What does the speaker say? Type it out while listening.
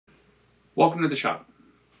Welcome to the shop.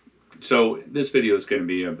 So this video is going to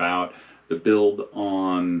be about the build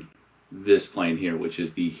on this plane here, which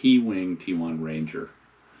is the Hee Wing T1 Ranger.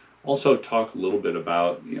 Also talk a little bit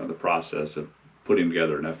about the process of putting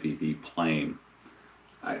together an FPV plane.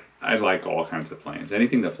 I like all kinds of planes.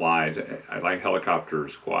 Anything that flies. I like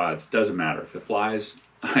helicopters, quads, doesn't matter. If it flies,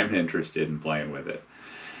 I'm interested in playing with it.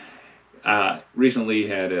 Recently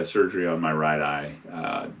had a surgery on my right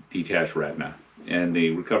eye, detached retina, and the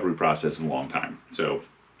recovery process is a long time. So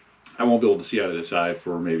I won't be able to see out of this eye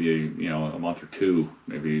for maybe a month or two,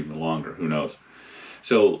 maybe even longer, who knows.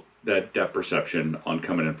 So that depth perception on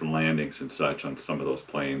coming in from landings and such on some of those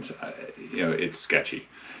planes, it's sketchy.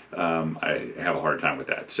 I have a hard time with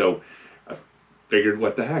that. So I figured,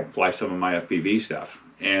 what the heck, fly some of my FPV stuff.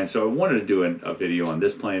 And so I wanted to do a video on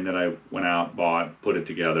this plane that I went out, bought, put it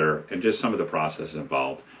together, and just some of the process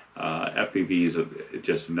involved. FPV is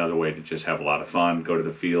just another way to just have a lot of fun, go to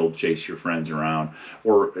the field, chase your friends around,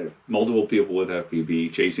 or multiple people with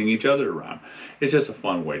FPV chasing each other around. It's just a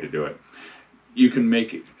fun way to do it. You can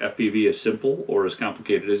make FPV as simple or as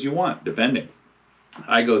complicated as you want, depending.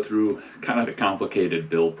 I go through kind of the complicated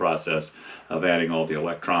build process of adding all the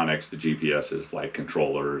electronics, the GPSs, flight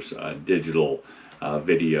controllers, digital,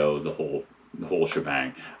 video, the whole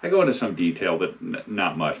shebang. I go into some detail, but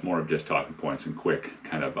not much, more of just talking points and quick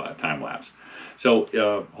kind of time lapse.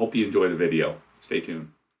 So hope you enjoy the video. Stay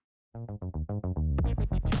tuned.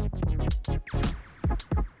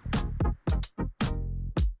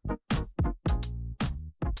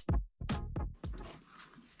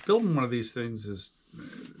 Building one of these things is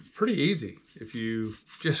pretty easy if you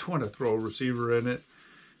just want to throw a receiver in it,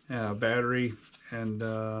 a battery,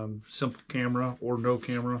 and simple camera or no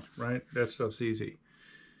camera, right? That stuff's easy.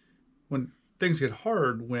 When things get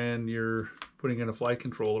hard, when you're putting in a flight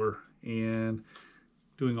controller and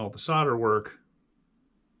doing all the solder work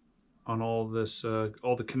on all this,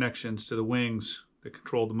 all the connections to the wings that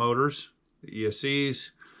control the motors, the ESCs,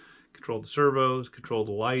 control the servos, control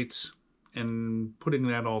the lights, and putting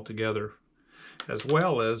that all together, as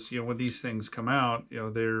well as when these things come out,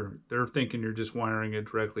 they're thinking you're just wiring it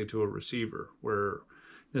directly to a receiver, where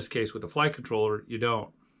in this case with the flight controller you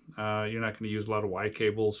don't. You're not going to use a lot of Y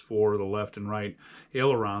cables for the left and right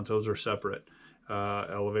ailerons. Those are separate.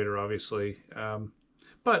 Elevator obviously,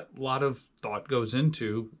 but a lot of thought goes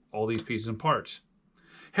into all these pieces and parts.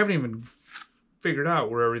 Haven't even figured out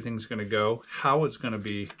where everything's going to go, how it's going to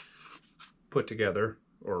be put together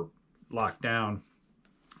or locked down.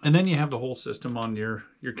 And then you have the whole system on your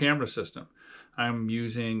camera system. I'm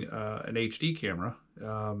using an HD camera,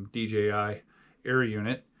 DJI Air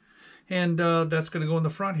unit, and that's going to go in the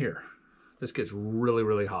front here. This gets really,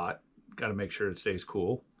 really hot. Got to make sure it stays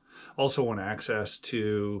cool. Also want access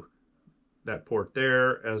to that port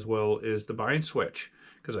there, as well as the bind switch,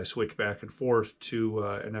 because I switch back and forth to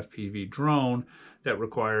an FPV drone that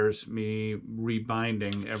requires me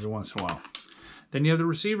rebinding every once in a while. Then you have the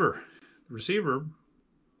receiver. The receiver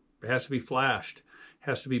has to be flashed,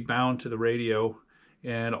 has to be bound to the radio,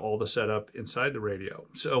 and all the setup inside the radio.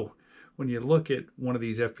 So when you look at one of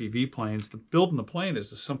these FPV planes, building the plane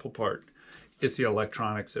is the simple part. It's the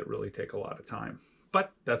electronics that really take a lot of time.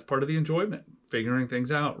 But that's part of the enjoyment, figuring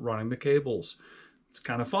things out, running the cables. It's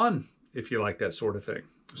kind of fun if you like that sort of thing.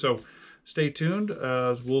 So stay tuned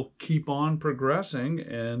as we'll keep on progressing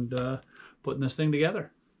and putting this thing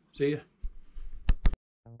together. See ya.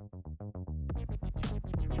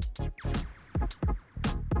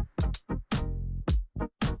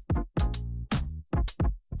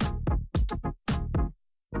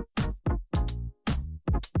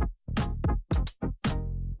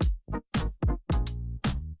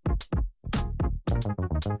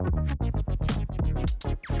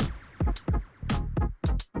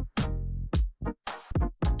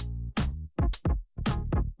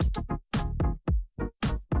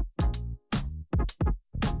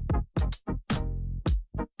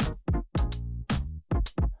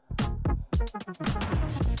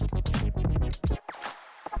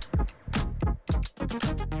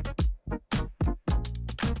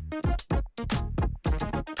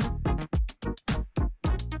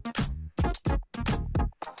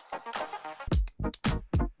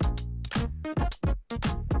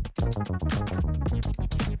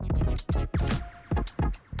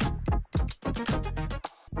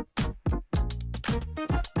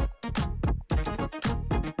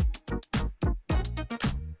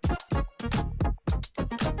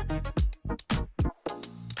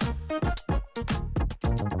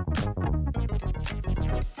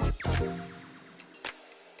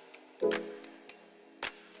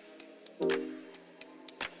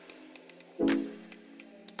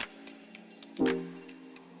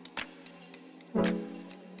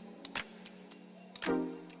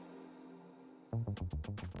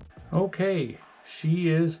 Okay, she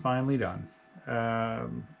is finally done.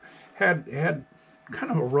 Had kind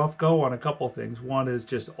of a rough go on a couple things. One is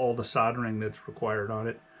just all the soldering that's required on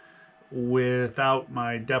it without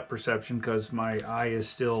my depth perception, because my eye is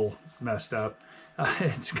still messed up.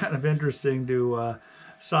 It's kind of interesting to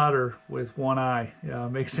solder with one eye.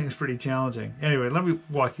 Makes things pretty challenging. Anyway, let me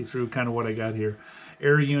walk you through kind of what I got here.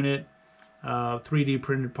 Air unit, 3D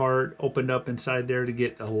printed part, opened up inside there to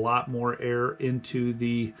get a lot more air into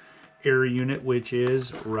the air unit, which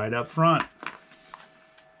is right up front.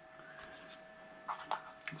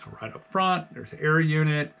 So right up front, there's the air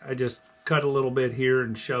unit. I just cut a little bit here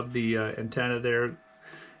and shoved the antenna there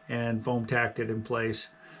and foam tacked it in place.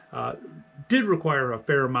 Did require a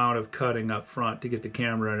fair amount of cutting up front to get the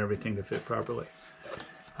camera and everything to fit properly.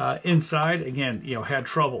 Inside, again, you know, had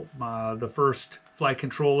trouble. The first flight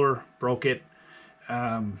controller, broke it.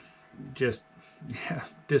 Just, yeah,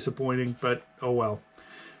 disappointing, but oh well.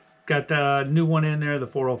 Got the new one in there, the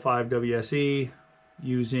 405wse,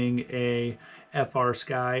 using a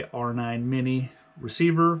FrSky R9 Mini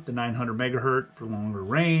receiver, the 900 megahertz for longer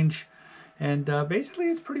range. And basically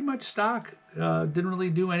it's pretty much stock. Didn't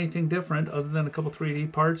really do anything different other than a couple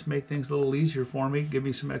 3D parts, make things a little easier for me, give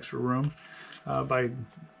me some extra room by,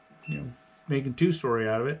 you know, making two-story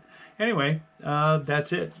out of it. Anyway,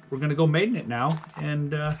 that's it. We're going to go maiden it now,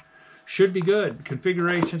 and should be good.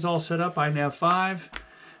 Configuration's all set up. Inav 5.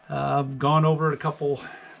 Gone over it a couple,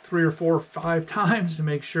 3 or 4 or 5 times to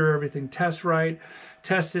make sure everything tests right.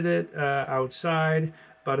 Tested it outside,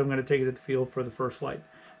 but I'm going to take it to the field for the first flight.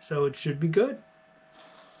 So it should be good.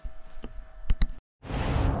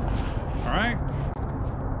 All right,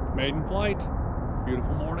 maiden flight.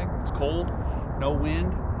 Beautiful morning. It's cold, no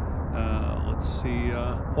wind. Let's see,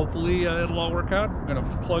 hopefully it'll all work out. I'm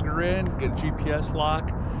gonna plug her in, get a GPS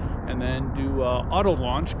lock, and then do auto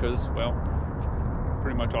launch, because, well,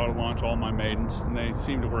 pretty much auto launch all my maidens, and they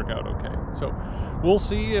seem to work out okay. So we'll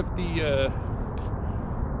see if the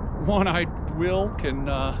one-eyed Will can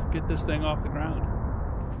get this thing off the ground.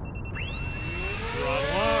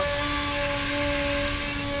 Throttle up.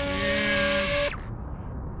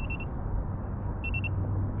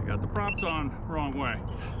 And I got the props on wrong way.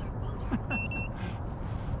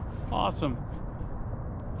 Awesome.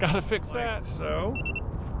 Gotta fix that. So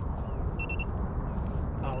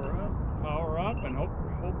power up, and hope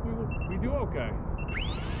we do okay.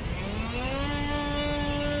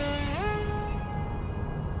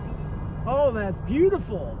 Oh, that's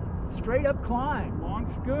beautiful. Straight up climb.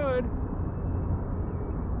 Launch good.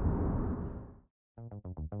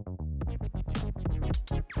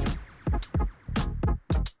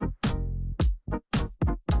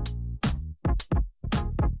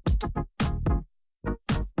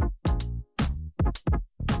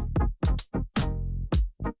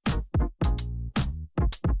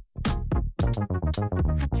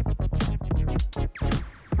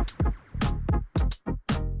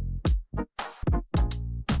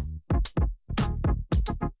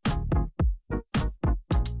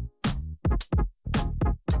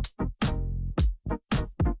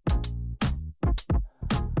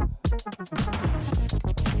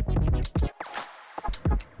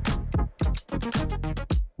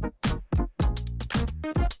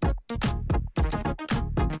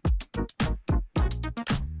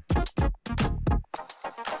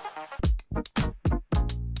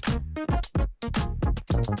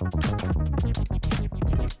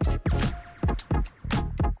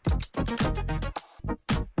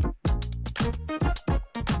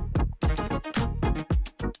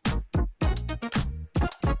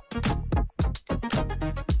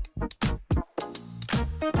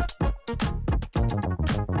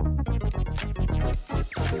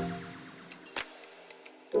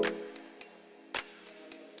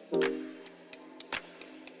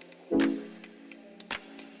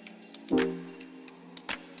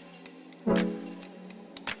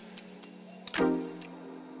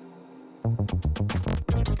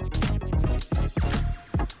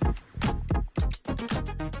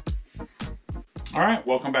 All right,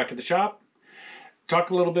 welcome back to the shop. Talk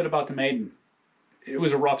a little bit about the maiden. It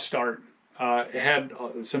was a rough start. It had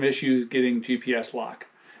some issues getting GPS lock.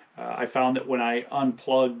 I found that when I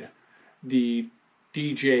unplugged the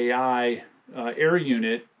DJI air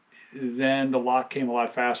unit, then the lock came a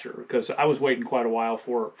lot faster, because I was waiting quite a while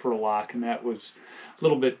for a lock, and that was a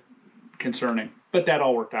little bit concerning, but that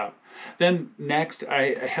all worked out. Then next,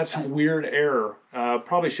 I had some weird error.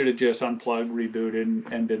 Probably should have just unplugged,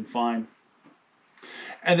 rebooted, and been fine.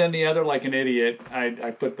 And then the other, like an idiot,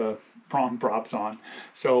 I put the wrong props on.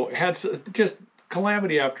 So it had just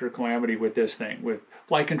calamity after calamity with this thing, with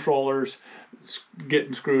flight controllers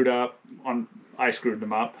getting screwed up. I screwed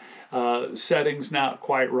them up. settings not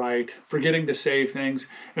quite right, forgetting to save things.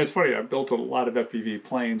 And it's funny, I built a lot of FPV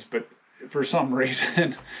planes, but for some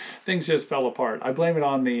reason, things just fell apart. I blame it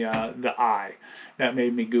on the eye. That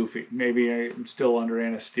made me goofy. Maybe I'm still under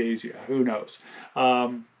anesthesia. Who knows?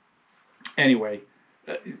 Anyway,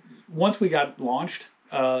 once we got launched,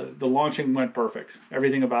 the launching went perfect.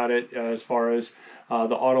 Everything about it, as far as the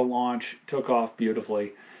auto launch, took off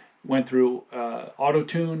beautifully. Went through auto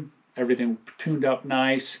tune, everything tuned up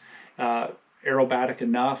nice, aerobatic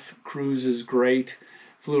enough, cruise is great.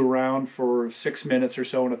 Flew around for 6 minutes or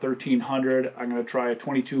so in a 1300. I'm going to try a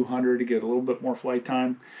 2200 to get a little bit more flight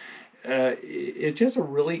time. It's just a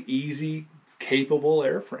really easy, capable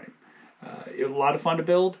airframe. A lot of fun to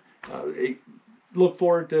build. Look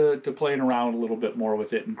forward to playing around a little bit more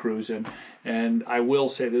with it and cruising. And I will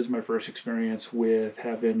say this is my first experience with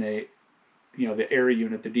having the air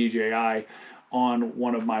unit, the DJI, on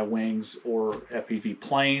one of my wings or FPV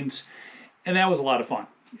planes, and that was a lot of fun.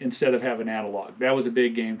 Instead of having analog, that was a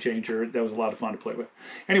big game changer. That was a lot of fun to play with.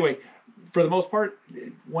 Anyway, for the most part,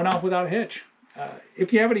 it went off without a hitch.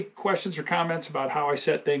 If you have any questions or comments about how I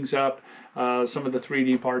set things up, some of the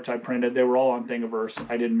 3D parts I printed, they were all on Thingiverse.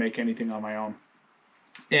 I didn't make anything on my own.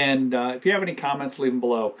 And if you have any comments, leave them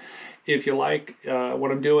below. If you like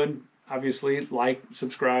what I'm doing, obviously like,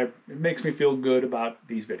 subscribe. It makes me feel good about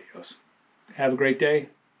these videos. Have a great day.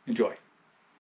 Enjoy.